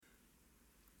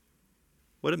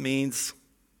What it means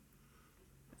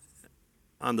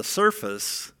on the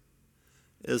surface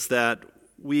is that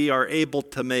we are able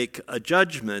to make a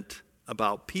judgment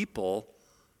about people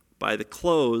by the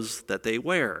clothes that they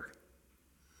wear.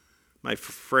 My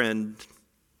friend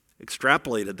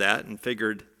extrapolated that and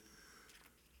figured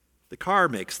the car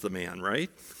makes the man,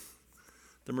 right?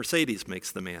 The Mercedes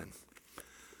makes the man.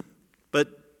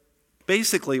 But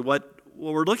basically what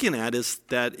we're looking at is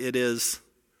that it is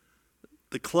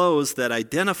the clothes that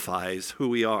identifies who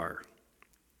we are.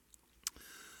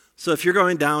 So if you're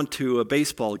going down to a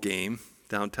baseball game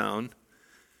downtown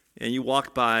and you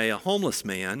walk by a homeless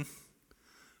man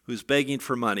who's begging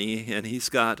for money and he's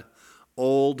got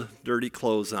old, dirty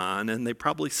clothes on and they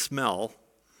probably smell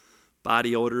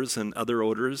body odors and other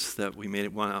odors that we may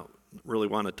really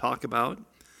want to talk about,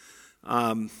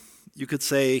 you could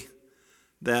say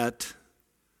that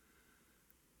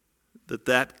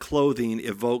clothing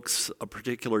evokes a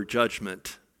particular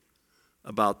judgment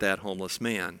about that homeless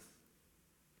man.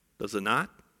 Does it not?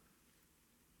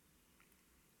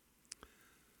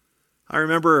 I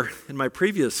remember in my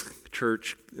previous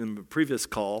church, in the previous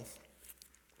call,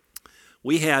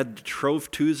 we had Shrove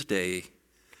Tuesday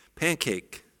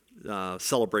pancake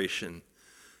celebration.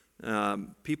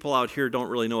 People out here don't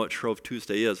really know what Shrove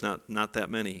Tuesday is, not that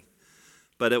many.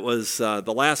 But it was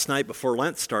the last night before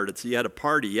Lent started, so you had a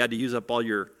party. You had to use up all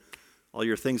your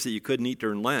things that you couldn't eat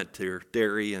during Lent, your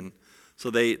dairy, and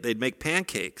so they'd make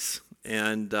pancakes.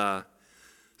 And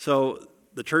so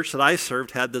the church that I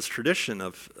served had this tradition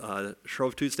of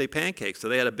Shrove Tuesday pancakes. So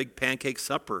they had a big pancake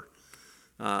supper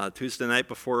Tuesday night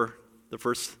before the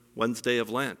first Wednesday of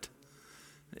Lent.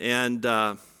 And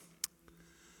I'll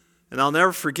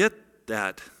never forget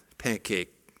that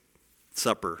pancake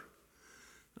supper.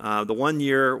 The one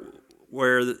year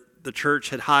where the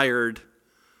church had hired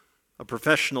a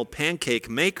professional pancake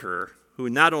maker who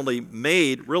not only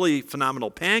made really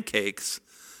phenomenal pancakes,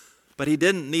 but he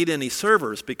didn't need any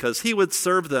servers because he would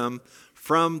serve them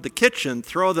from the kitchen,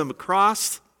 throw them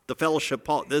across the fellowship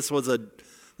hall. This was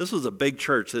a big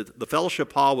church. The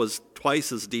fellowship hall was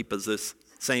twice as deep as this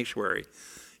sanctuary.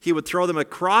 He would throw them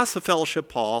across the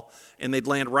fellowship hall, and they'd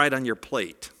land right on your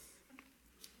plate.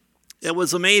 It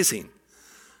was amazing.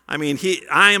 I mean,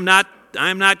 I am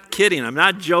not kidding. I'm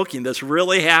not joking. This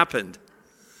really happened.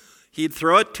 He'd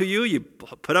throw it to you. You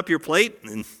put up your plate,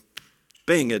 and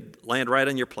bing, it'd land right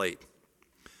on your plate.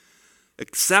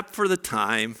 Except for the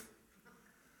time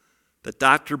that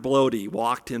Dr. Blody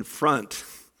walked in front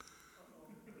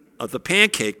of the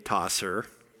pancake tosser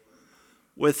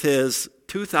with his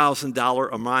 $2,000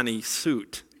 Armani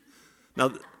suit.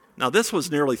 Now this was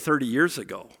nearly 30 years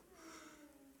ago.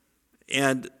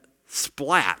 And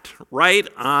splat right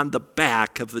on the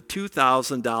back of the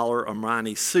 $2,000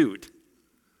 Armani suit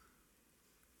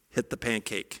hit the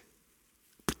pancake.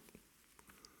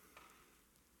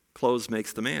 Clothes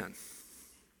makes the man.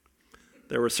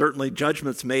 There were certainly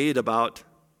judgments made about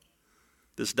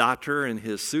this doctor and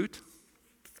his suit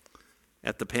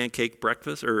at the pancake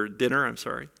breakfast, or dinner, I'm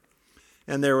sorry.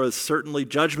 And there was certainly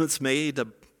judgments made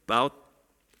about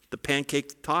the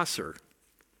pancake tosser.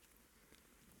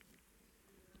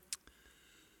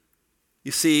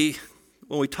 You see,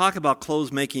 when we talk about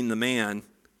clothes making the man,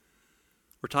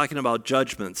 we're talking about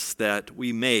judgments that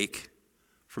we make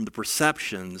from the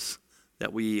perceptions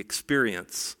that we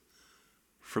experience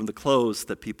from the clothes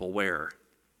that people wear.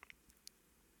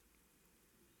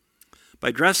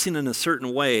 By dressing in a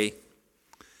certain way,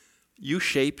 you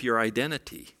shape your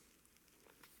identity.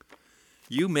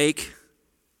 You make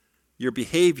your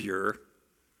behavior,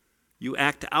 you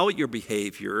act out your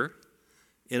behavior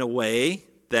in a way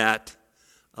that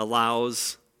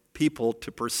allows people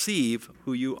to perceive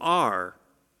who you are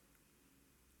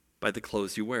by the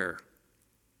clothes you wear.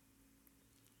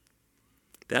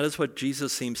 That is what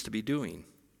Jesus seems to be doing.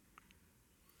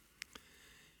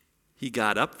 He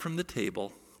got up from the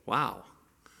table. Wow,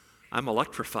 I'm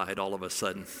electrified all of a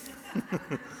sudden.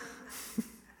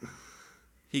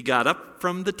 He got up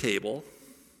from the table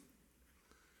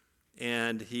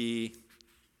and he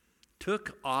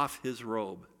took off his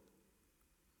robe.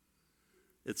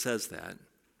 It says that.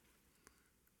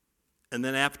 And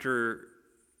then after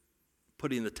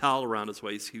putting the towel around his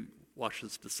waist, he washed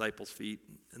his disciples' feet.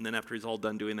 And then after he's all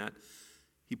done doing that,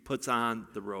 he puts on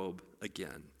the robe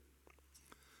again.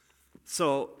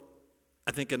 So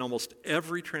I think in almost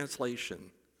every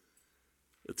translation,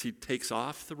 he takes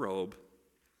off the robe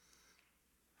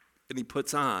and he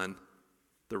puts on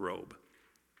the robe.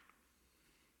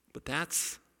 But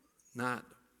that's not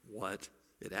what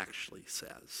it actually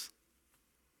says.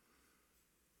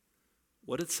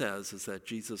 What it says is that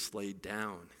Jesus laid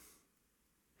down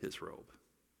his robe.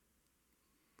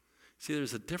 See,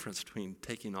 there's a difference between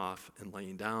taking off and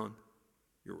laying down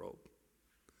your robe.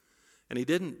 And he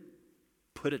didn't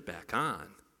put it back on.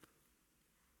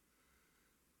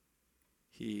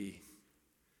 He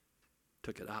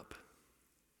took it up.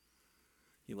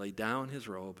 He laid down his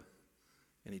robe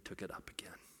and he took it up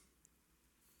again.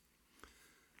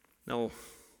 Now,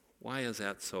 why is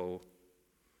that so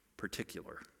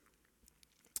particular?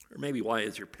 Or maybe why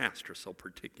is your pastor so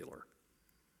particular?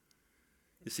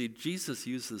 You see, Jesus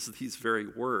uses these very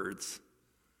words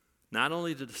not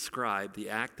only to describe the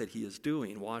act that he is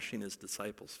doing, washing his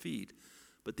disciples' feet,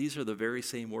 but these are the very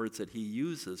same words that he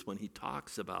uses when he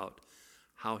talks about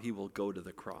how he will go to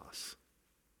the cross.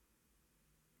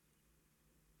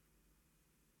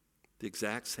 The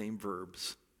exact same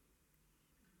verbs.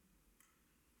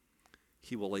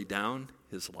 He will lay down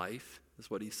his life,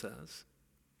 is what he says,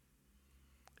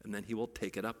 and then he will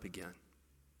take it up again.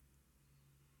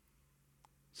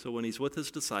 So when he's with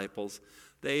his disciples,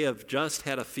 they have just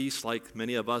had a feast like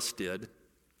many of us did.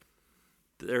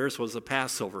 Theirs was a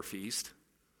Passover feast.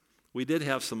 We did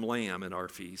have some lamb in our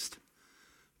feast,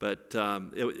 but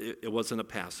it wasn't a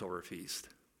Passover feast.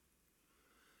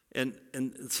 And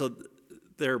so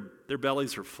their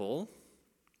bellies are full,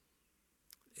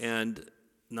 and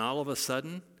now all of a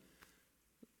sudden,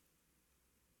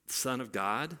 the Son of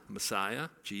God, Messiah,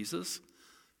 Jesus,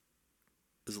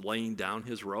 is laying down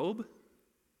his robe,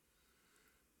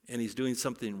 and he's doing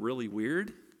something really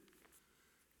weird.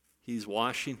 He's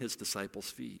washing his disciples'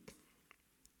 feet.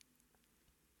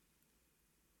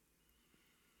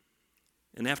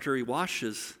 And after he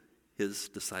washes his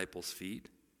disciples' feet,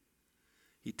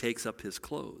 he takes up his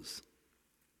clothes.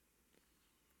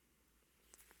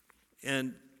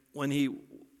 And when he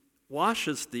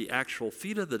washes the actual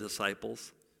feet of the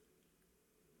disciples,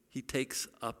 he takes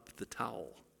up the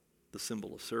towel, the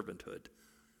symbol of servanthood,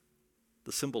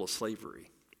 the symbol of slavery.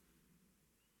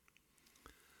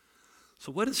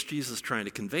 So what is Jesus trying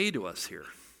to convey to us here?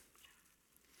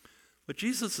 What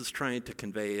Jesus is trying to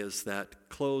convey is that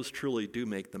clothes truly do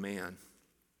make the man,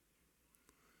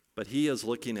 but he is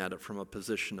looking at it from a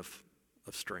position of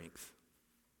strength.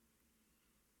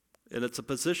 And it's a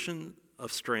position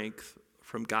of strength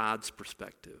from God's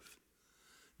perspective,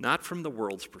 not from the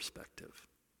world's perspective.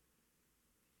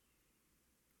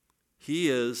 He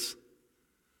is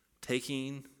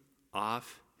taking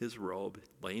off his robe,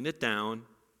 laying it down,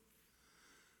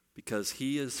 because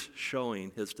he is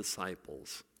showing his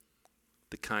disciples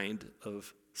the kind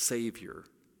of Savior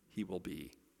he will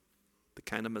be, the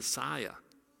kind of Messiah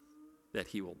that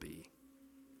he will be.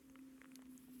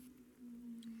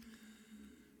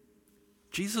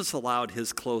 Jesus allowed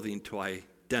his clothing to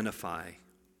identify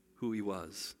who he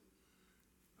was,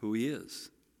 who he is.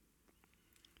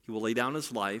 He will lay down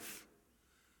his life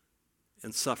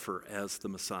and suffer as the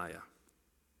Messiah.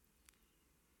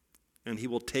 And he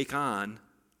will take on,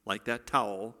 like that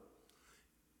towel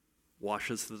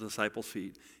washes the disciples'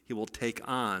 feet, he will take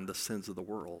on the sins of the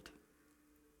world.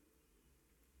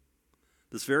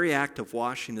 This very act of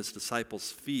washing his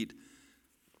disciples' feet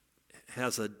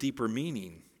has a deeper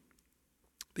meaning,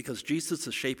 because Jesus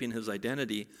is shaping his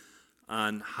identity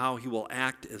on how he will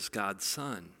act as God's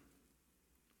Son.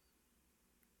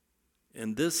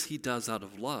 And this he does out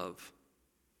of love.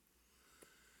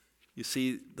 You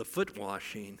see, the foot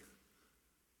washing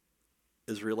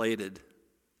is related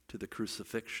to the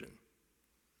crucifixion.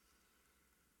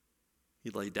 He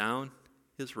laid down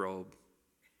his robe.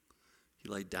 He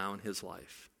laid down his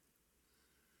life.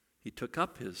 He took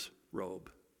up his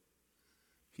robe.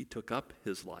 He took up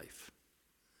his life.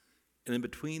 And in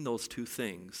between those two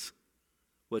things,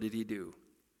 what did he do?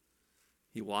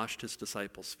 He washed his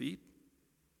disciples' feet,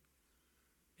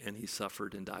 and he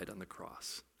suffered and died on the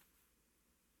cross.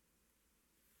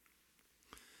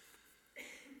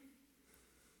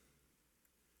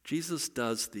 Jesus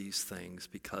does these things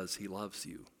because he loves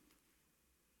you.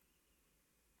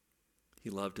 He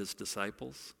loved his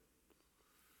disciples.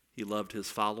 He loved his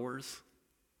followers.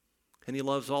 And he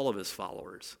loves all of his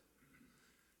followers,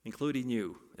 including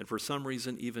you, and for some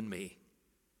reason, even me.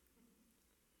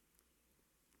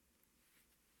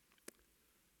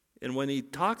 And when he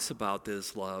talks about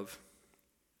this love,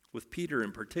 with Peter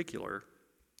in particular,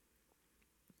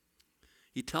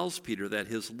 he tells Peter that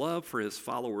his love for his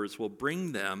followers will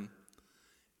bring them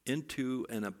into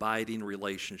an abiding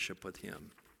relationship with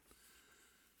him.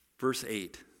 Verse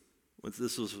 8,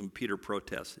 this was when Peter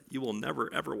protests, "You will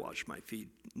never, ever wash my feet."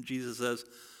 And Jesus says,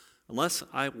 "Unless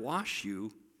I wash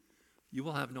you, you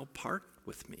will have no part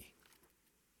with me.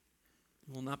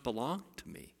 You will not belong to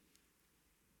me."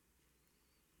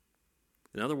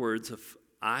 In other words, if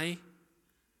I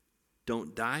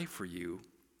don't die for you,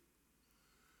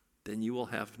 then you will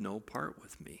have no part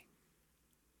with me.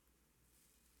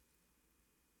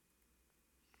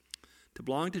 To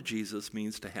belong to Jesus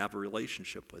means to have a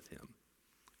relationship with him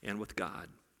and with God.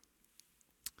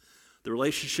 The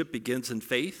relationship begins in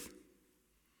faith,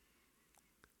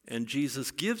 and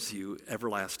Jesus gives you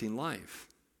everlasting life.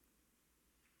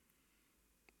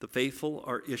 The faithful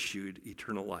are issued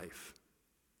eternal life.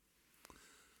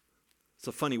 It's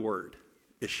a funny word,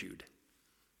 issued,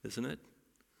 isn't it?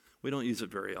 We don't use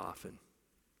it very often.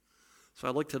 So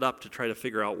I looked it up to try to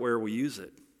figure out where we use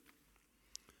it.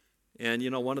 And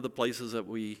one of the places that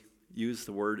we use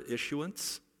the word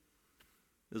issuance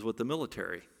is with the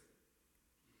military.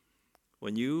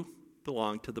 When you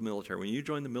belong to the military, when you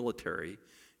join the military,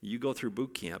 you go through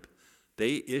boot camp,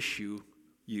 they issue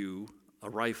you a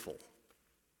rifle.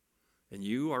 And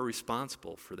you are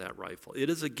responsible for that rifle. It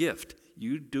is a gift.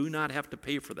 You do not have to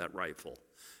pay for that rifle.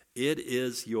 It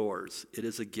is yours. It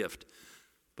is a gift.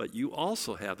 But you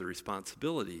also have the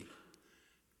responsibility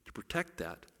to protect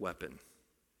that weapon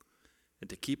and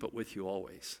to keep it with you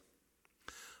always.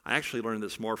 I actually learned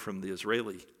this more from the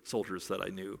Israeli soldiers that I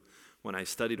knew when I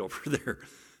studied over there,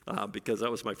 because that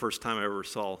was my first time I ever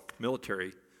saw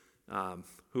military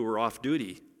who were off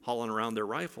duty hauling around their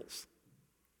rifles.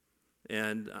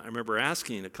 And I remember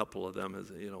asking a couple of them,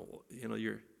 you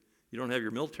don't have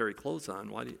your military clothes on.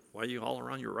 Why do you haul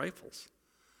around your rifles?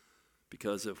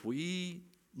 Because if we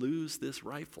lose this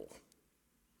rifle,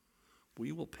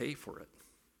 we will pay for it.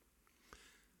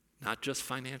 Not just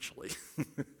financially,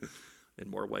 in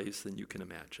more ways than you can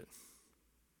imagine.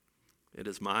 It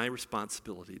is my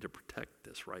responsibility to protect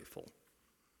this rifle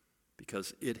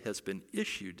because it has been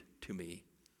issued to me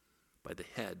by the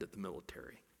head of the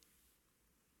military.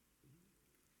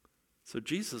 So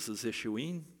Jesus is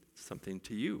issuing something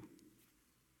to you.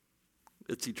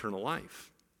 It's eternal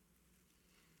life.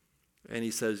 And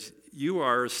he says, you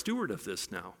are a steward of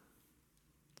this now.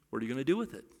 What are you going to do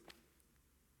with it?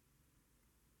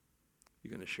 You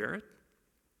going to share it?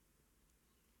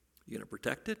 You going to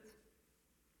protect it?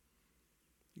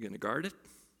 You going to guard it?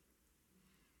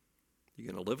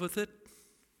 You going to live with it?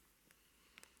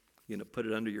 You going to put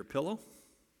it under your pillow?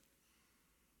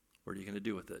 What are you going to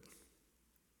do with it?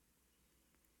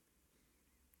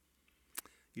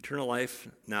 Eternal life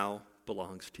now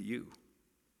belongs to you.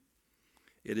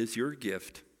 It is your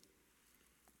gift,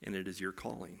 and it is your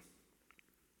calling.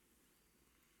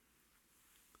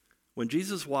 When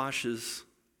Jesus washes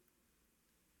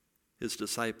his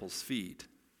disciples' feet,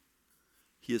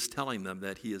 he is telling them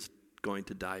that he is going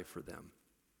to die for them.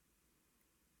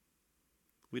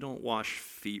 We don't wash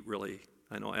feet, really.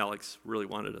 I know Alex really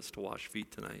wanted us to wash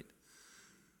feet tonight.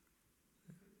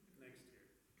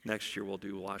 Next year we'll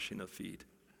do washing of feet.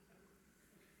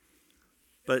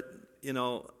 But,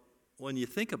 when you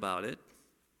think about it,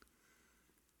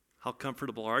 how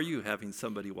comfortable are you having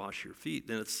somebody wash your feet?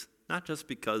 And it's not just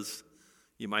because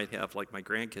you might have, like my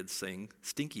grandkids sing,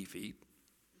 stinky feet.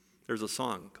 There's a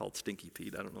song called Stinky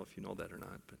Feet. I don't know if you know that or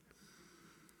not. But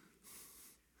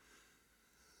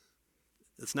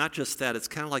it's not just that. It's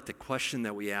kind of like the question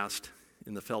that we asked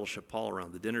in the fellowship hall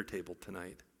around the dinner table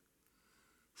tonight.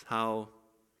 It's how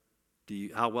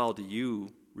well do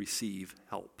you receive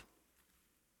help?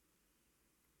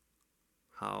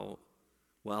 How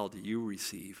well do you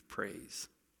receive praise?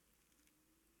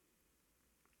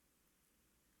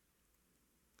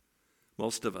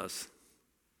 Most of us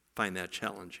find that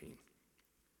challenging.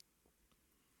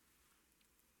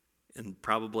 And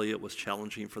probably it was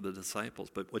challenging for the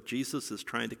disciples. But what Jesus is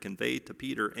trying to convey to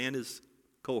Peter and his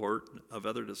cohort of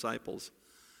other disciples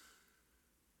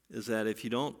is that if you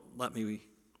don't let me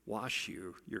wash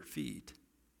your feet,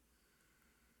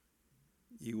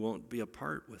 you won't be a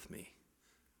part with me.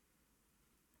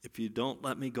 If you don't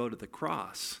let me go to the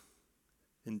cross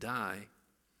and die,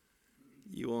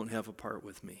 you won't have a part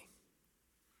with me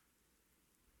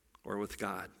or with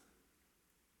God.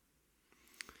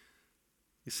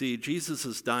 You see,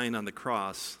 Jesus' dying on the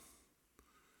cross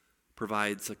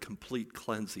provides a complete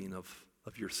cleansing of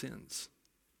your sins.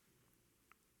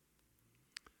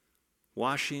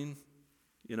 Washing,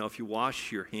 if you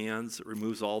wash your hands, it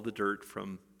removes all the dirt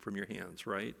from your hands,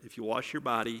 right? If you wash your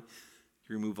body,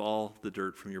 you remove all the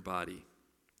dirt from your body.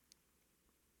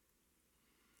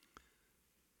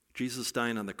 Jesus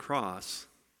dying on the cross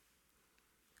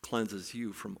cleanses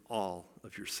you from all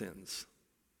of your sins.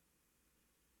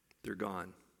 They're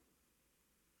gone.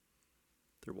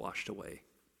 They're washed away.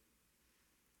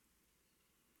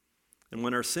 And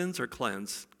when our sins are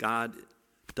cleansed, God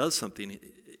does something.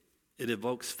 It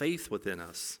evokes faith within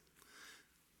us.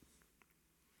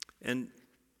 And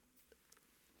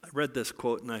I read this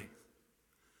quote and I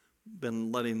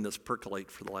been letting this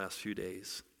percolate for the last few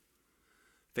days.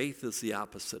 Faith is the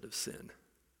opposite of sin.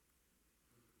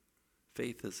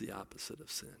 Faith is the opposite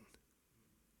of sin.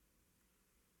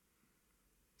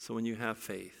 So when you have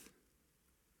faith,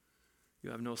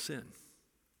 you have no sin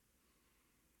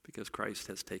because Christ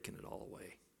has taken it all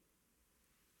away.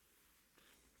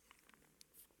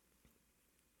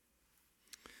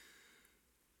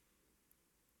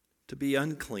 To be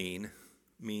unclean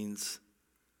means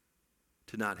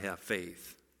to not have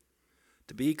faith.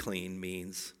 To be clean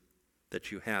means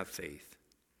that you have faith.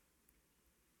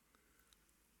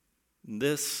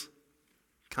 This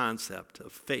concept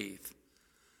of faith,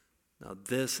 now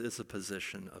this is a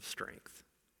position of strength.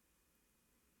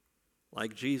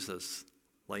 Like Jesus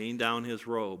laying down his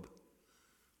robe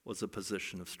was a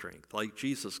position of strength. Like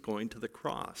Jesus going to the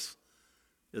cross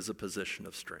is a position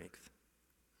of strength.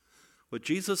 What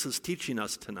Jesus is teaching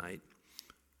us tonight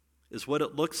is what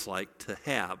it looks like to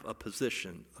have a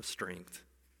position of strength.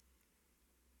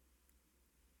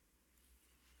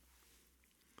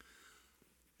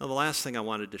 Now, the last thing I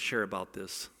wanted to share about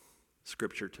this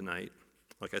scripture tonight,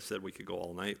 like I said, we could go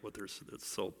all night, but it's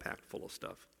so packed full of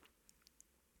stuff.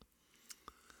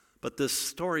 But this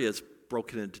story is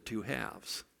broken into two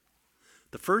halves.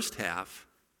 The first half,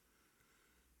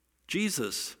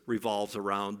 Jesus revolves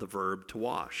around the verb to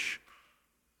wash.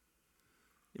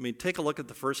 I mean, take a look at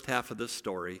the first half of this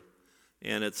story,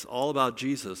 and it's all about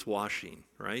Jesus washing,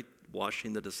 right?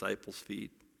 Washing the disciples'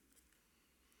 feet.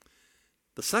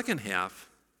 The second half,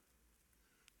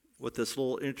 with this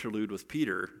little interlude with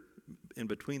Peter in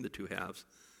between the two halves,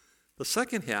 the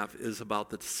second half is about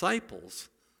the disciples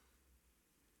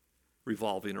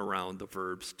revolving around the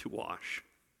verbs to wash.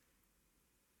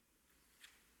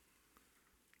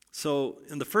 So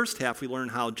in the first half, we learn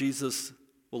how Jesus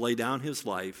will lay down his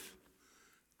life,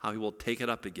 how he will take it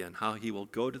up again, how he will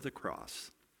go to the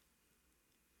cross,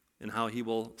 and how he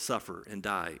will suffer and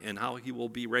die, and how he will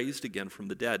be raised again from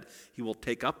the dead. He will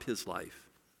take up his life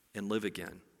and live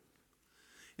again.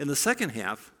 In the second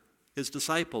half, his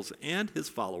disciples and his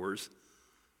followers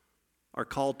are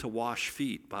called to wash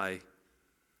feet by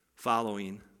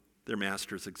following their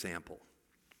master's example.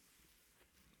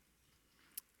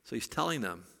 So he's telling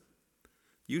them,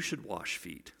 you should wash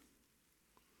feet.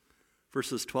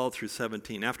 Verses 12 through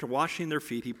 17. After washing their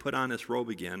feet, he put on his robe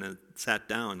again and sat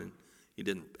down. And he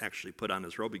didn't actually put on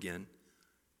his robe again.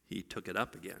 He took it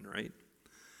up again, right?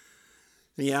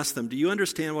 And he asked them, do you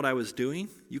understand what I was doing?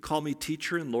 You call me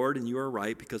teacher and Lord, and you are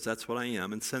right, because that's what I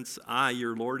am. And since I,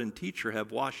 your Lord and teacher,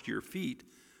 have washed your feet,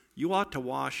 you ought to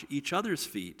wash each other's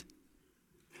feet.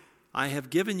 I have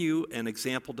given you an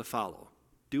example to follow.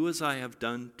 Do as I have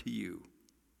done to you.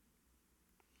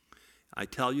 I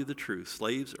tell you the truth,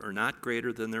 slaves are not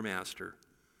greater than their master,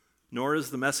 nor is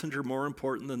the messenger more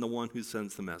important than the one who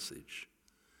sends the message.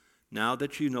 Now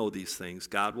that you know these things,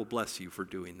 God will bless you for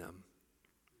doing them.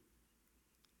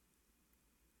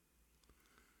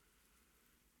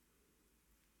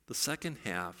 The second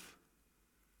half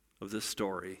of this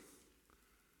story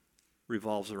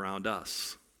revolves around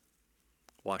us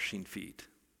washing feet.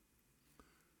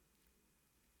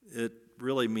 It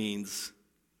really means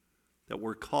that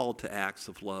we're called to acts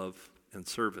of love and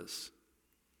service,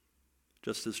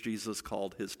 just as Jesus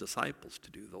called his disciples to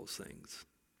do those things.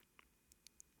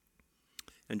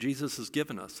 And Jesus has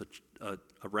given us a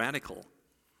radical,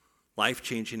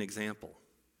 life-changing example,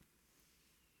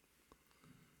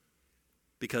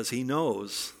 because he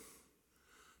knows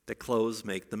that clothes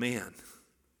make the man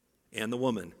and the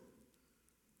woman.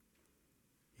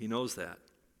 He knows that.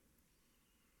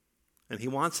 And he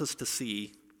wants us to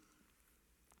see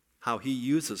how he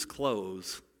uses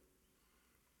clothes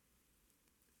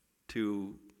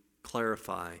to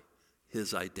clarify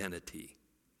his identity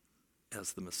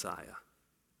as the Messiah.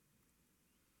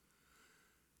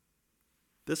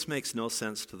 This makes no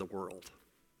sense to the world.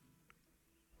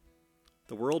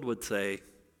 The world would say,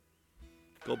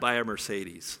 go buy a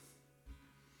Mercedes.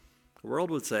 The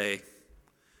world would say,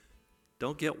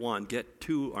 don't get one, get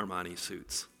 2 Armani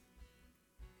suits.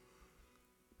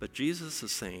 But Jesus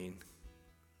is saying,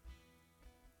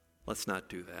 let's not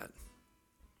do that.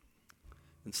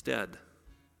 Instead,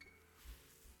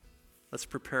 let's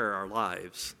prepare our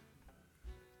lives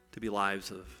to be lives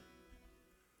of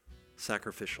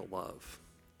sacrificial love.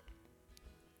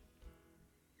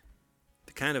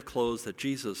 The kind of clothes that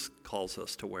Jesus calls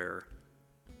us to wear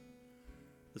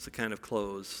is the kind of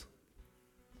clothes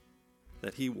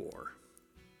that he wore.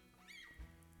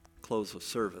 Clothes of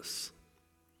service,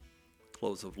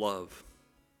 clothes of love,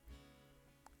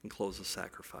 and clothes of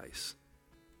sacrifice.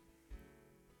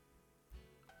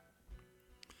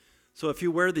 So if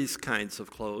you wear these kinds of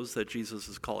clothes that Jesus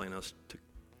is calling us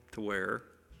to wear,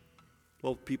 what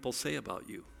will people say about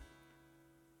you?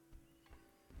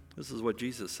 This is what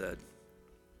Jesus said,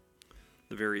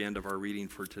 the very end of our reading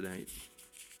for tonight.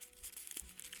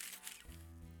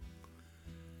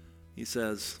 He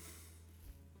says,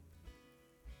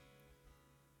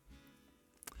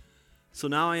 "So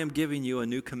now I am giving you a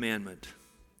new commandment.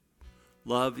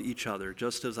 Love each other,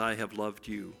 just as I have loved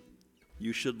you.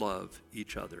 You should love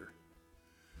each other.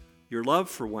 Your love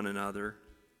for one another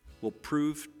will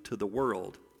prove to the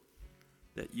world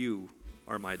that you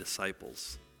are my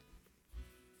disciples."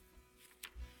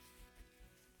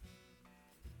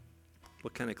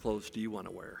 What kind of clothes do you want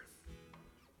to wear?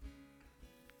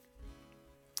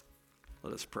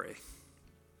 Let us pray.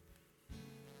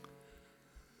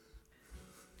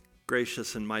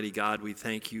 Gracious and mighty God, we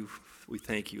thank you,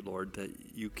 Lord,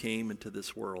 that you came into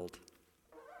this world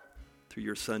through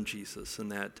your Son Jesus,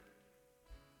 and that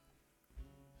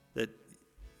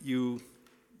you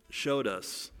showed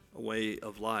us a way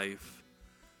of life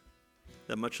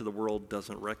that much of the world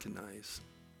doesn't recognize,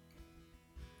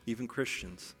 even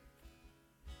Christians.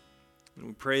 And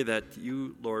we pray that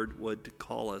you, Lord, would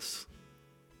call us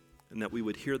and that we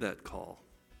would hear that call.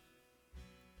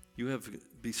 You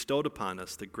have bestowed upon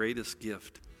us the greatest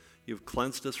gift. You have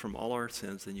cleansed us from all our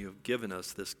sins, and you have given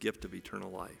us this gift of eternal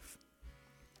life.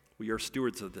 We are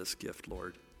stewards of this gift,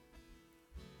 Lord.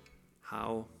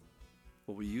 How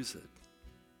will we use it?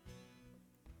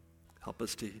 Help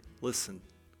us to listen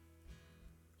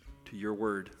to your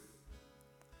word.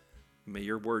 May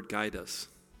your word guide us.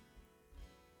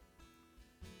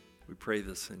 We pray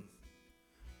this in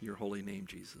your holy name,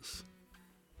 Jesus.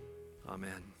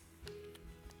 Amen.